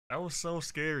That was so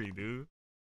scary, dude.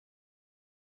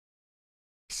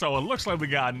 So it looks like we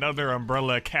got another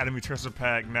Umbrella Academy Tracer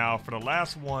pack. Now, for the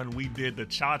last one, we did the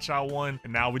Cha-Cha one,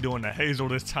 and now we're doing the Hazel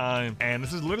this time. And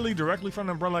this is literally directly from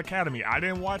the Umbrella Academy. I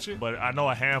didn't watch it, but I know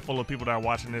a handful of people that are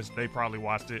watching this, they probably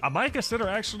watched it. I might consider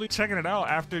actually checking it out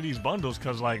after these bundles,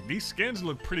 because like these skins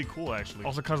look pretty cool actually.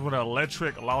 Also comes with an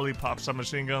electric lollipop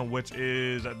submachine gun, which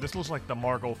is, this looks like the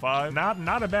Mark 05.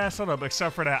 Not a bad setup,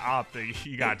 except for that optic.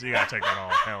 You gotta take that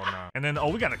off, hell no. And then, oh,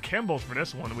 we got a Kimbo's for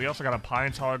this one. We also got a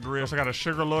Pine Tar grill. Also got a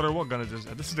Sugar Loader. What gun is this?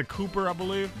 This is the Cooper, I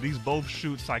believe. These both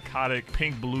shoot psychotic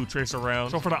pink blue tracer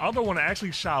rounds. So for the other one, I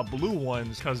actually shot blue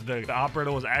ones because the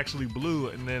operator was actually blue,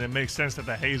 and then it makes sense that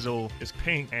the Hazel is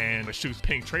pink and it shoots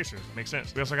pink tracers. Makes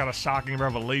sense. We also got a shocking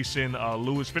revelation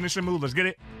Lewis finishing move. Let's get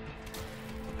it.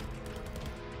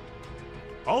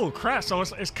 Oh crap, so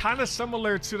it's kind of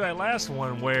similar to that last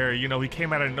one where, you know, he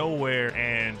came out of nowhere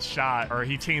and shot, or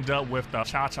he teamed up with the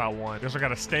Cha-Cha one. We also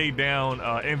got a stay down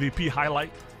MVP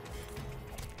highlight.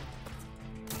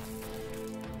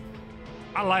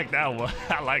 I like that one.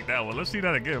 I like that one. Let's see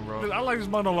that again, bro. I like this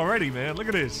bundle already, man. Look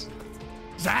at this.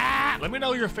 Zah! Let me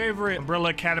know your favorite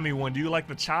Umbrella Academy one. Do you like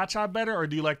the Cha-Cha better, or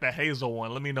do you like the Hazel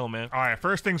one? Let me know, man. All right,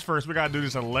 first things first, we gotta do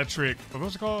this electric,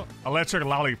 what's it called? Electric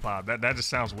lollipop. That just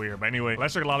sounds weird, but anyway,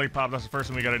 electric lollipop, that's the first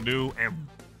thing we gotta do. And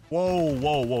whoa,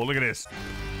 whoa, whoa, look at this.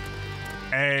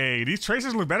 Hey, these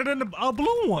tracers look better than the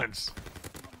blue ones.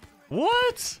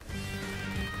 What?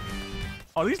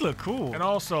 Oh, these look cool. And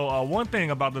also, one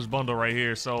thing about this bundle right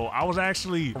here. So I was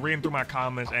actually reading through my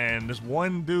comments, and this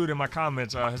one dude in my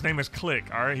comments, his name is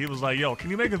Click, all right? He was like, yo, can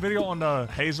you make a video on the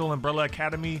Hazel Umbrella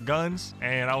Academy guns?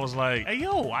 And I was like, hey,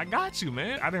 yo, I got you,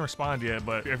 man. I didn't respond yet,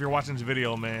 but if you're watching this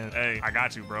video, man, hey, I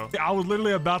got you, bro. I was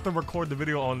literally about to record the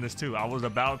video on this too. I was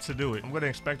about to do it. I'm gonna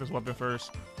inspect this weapon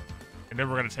first, and then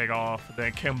we're gonna take off.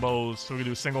 Then Kimbo's, so we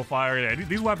can do single fire. Yeah,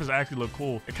 these weapons actually look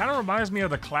cool. It kind of reminds me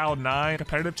of the Cloud9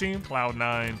 competitive team.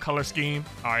 Cloud9 color scheme.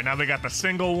 All right, now we got the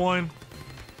single one.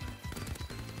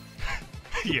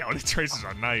 Yeah, these tracers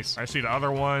are nice. I see the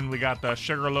other one. We got the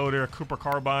Sugar Loader Cooper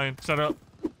Carbine setup.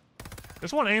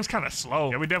 This one aims kind of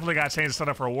slow. Yeah, we definitely gotta change the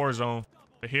setup for a Warzone.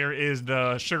 But here is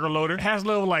the Sugar Loader. It has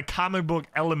little like comic book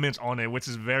elements on it, which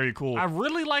is very cool. I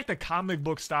really like the comic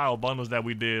book style bundles that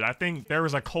we did. I think there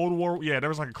was a Cold War. Yeah, there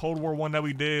was like a Cold War one that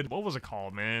we did. What was it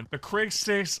called, man? The Craig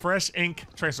 6 Fresh Ink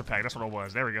Tracer Pack. That's what it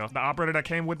was. There we go. The operator that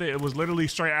came with it, it was literally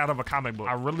straight out of a comic book.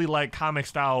 I really like comic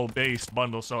style based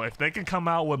bundles. So if they can come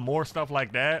out with more stuff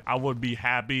like that, I would be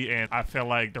happy. And I feel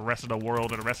like the rest of the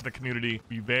world and the rest of the community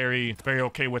be very, very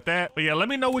okay with that. But yeah, let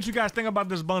me know what you guys think about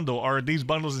this bundle or these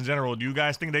bundles in general. Do you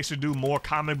guys think they should do more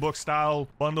comic book style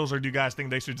bundles, or do you guys think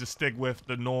they should just stick with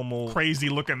the normal crazy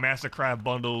looking Mastercraft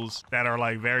bundles that are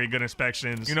like very good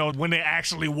inspections, you know, when they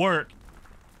actually work?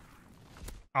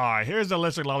 All right, here's the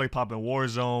electric lollipop in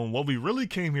Warzone. What we really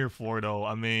came here for, though,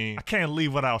 I mean, I can't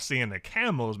leave without seeing the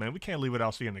camos, man. We can't leave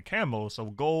without seeing the camos. So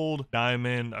gold,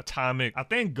 diamond, atomic. I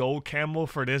think gold camo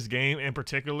for this game in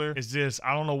particular is just,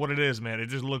 I don't know what it is, man. It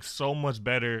just looks so much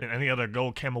better than any other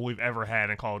gold camo we've ever had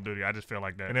in Call of Duty. I just feel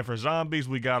like that. And then for zombies,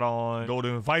 we got on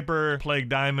Golden Viper, Plague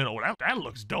Diamond. Oh, that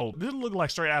looks dope. This looks like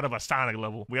straight out of a Sonic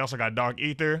level. We also got Dark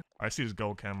Ether. I see this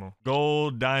gold camo.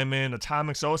 Gold, diamond,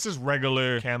 atomic. So it's just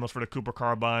regular camos for the Cooper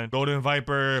Carbine. Golden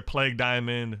Viper, Plague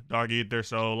Diamond, Dark Ether.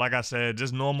 So like I said,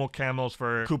 just normal camos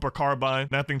for Cooper Carbine.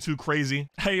 Nothing too crazy.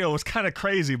 Hey, yo, it's kind of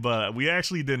crazy, but we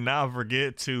actually did not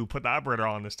forget to put the operator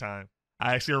on this time.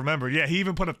 I actually remember. Yeah, he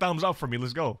even put a thumbs up for me.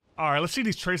 Let's go. All right, let's see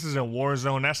these tracers in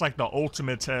Warzone. That's like the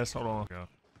ultimate test. Hold on. Yeah.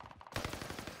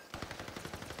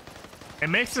 It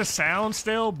makes a sound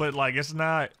still, but like it's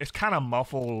not, it's kind of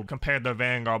muffled compared to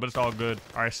Vanguard, but it's all good.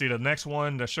 All right, see the next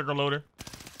one, the Sugar Loader.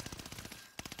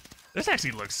 This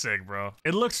actually looks sick, bro.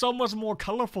 It looks so much more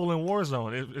colorful in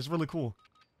Warzone. It's really cool.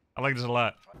 I like this a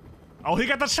lot. Oh, he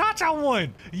got the Cha-Cha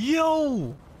one.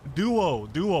 Yo, duo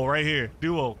right here.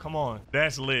 Duo, come on.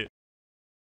 That's lit.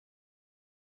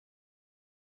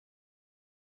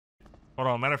 Hold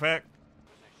on, matter of fact,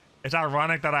 it's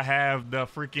ironic that I have the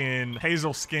freaking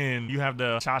Hazel skin. You have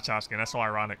the Cha-Cha skin. That's so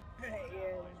ironic.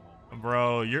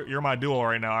 Bro, you're my duo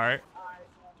right now, all right?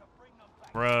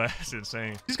 Bro, that's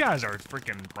insane. These guys are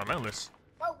freaking relentless.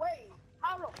 Oh, wait.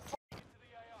 How the f***?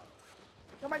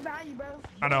 Somebody behind you, bro.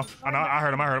 I know. I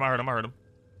heard him.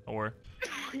 Don't worry.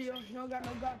 You don't got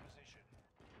no gun.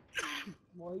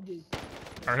 Boy, he did.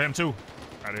 I heard him too.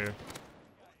 Right here.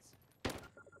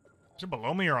 Is it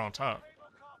below me or on top?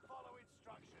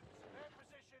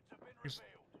 He's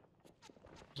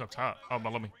up top. Oh,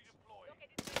 below me.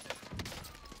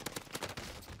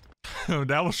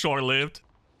 That was short-lived.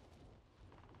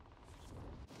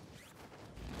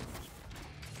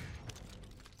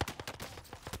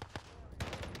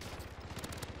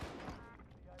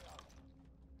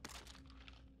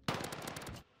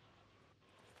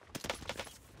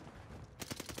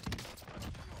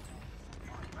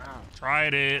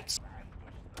 Tried it. See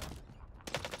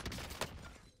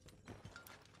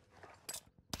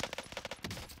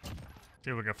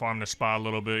if we can farm this spot a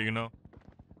little bit, you know?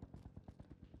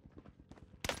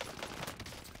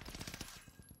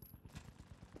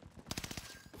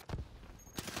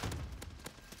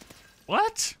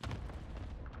 What?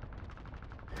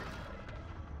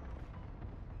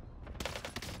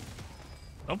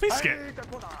 Don't be scared.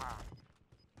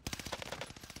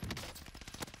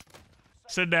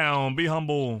 Sit down, be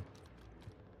humble.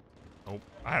 Oh,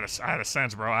 I had a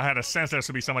sense, bro. I had a sense there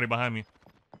should be somebody behind me.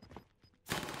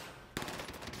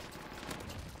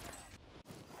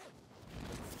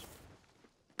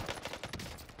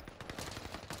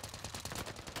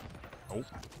 Oh,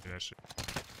 yeah, that shit.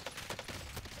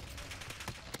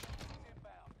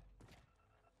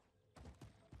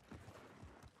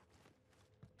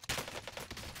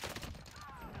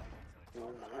 Oh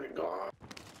my god.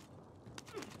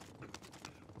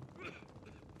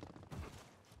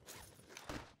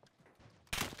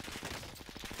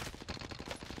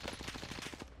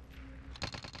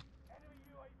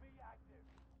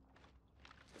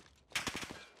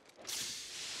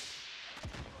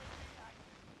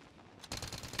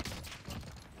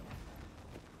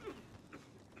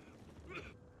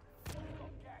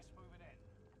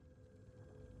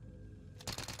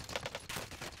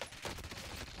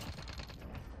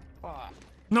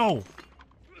 No.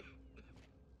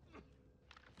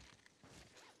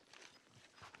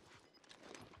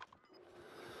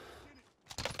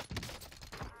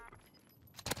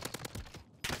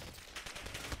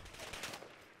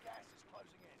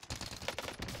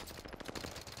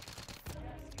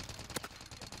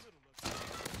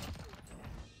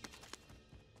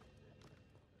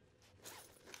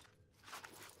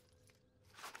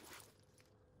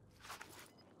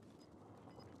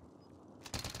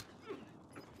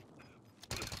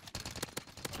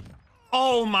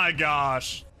 Oh my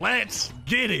gosh. Let's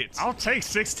get it. I'll take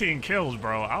 16 kills,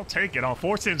 bro. I'll take it on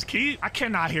Fortune's Keep. I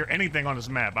cannot hear anything on this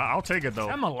map. I'll take it though.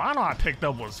 That Milano I picked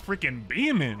up was freaking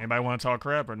beaming. Anybody want to talk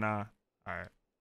crap or nah? All right.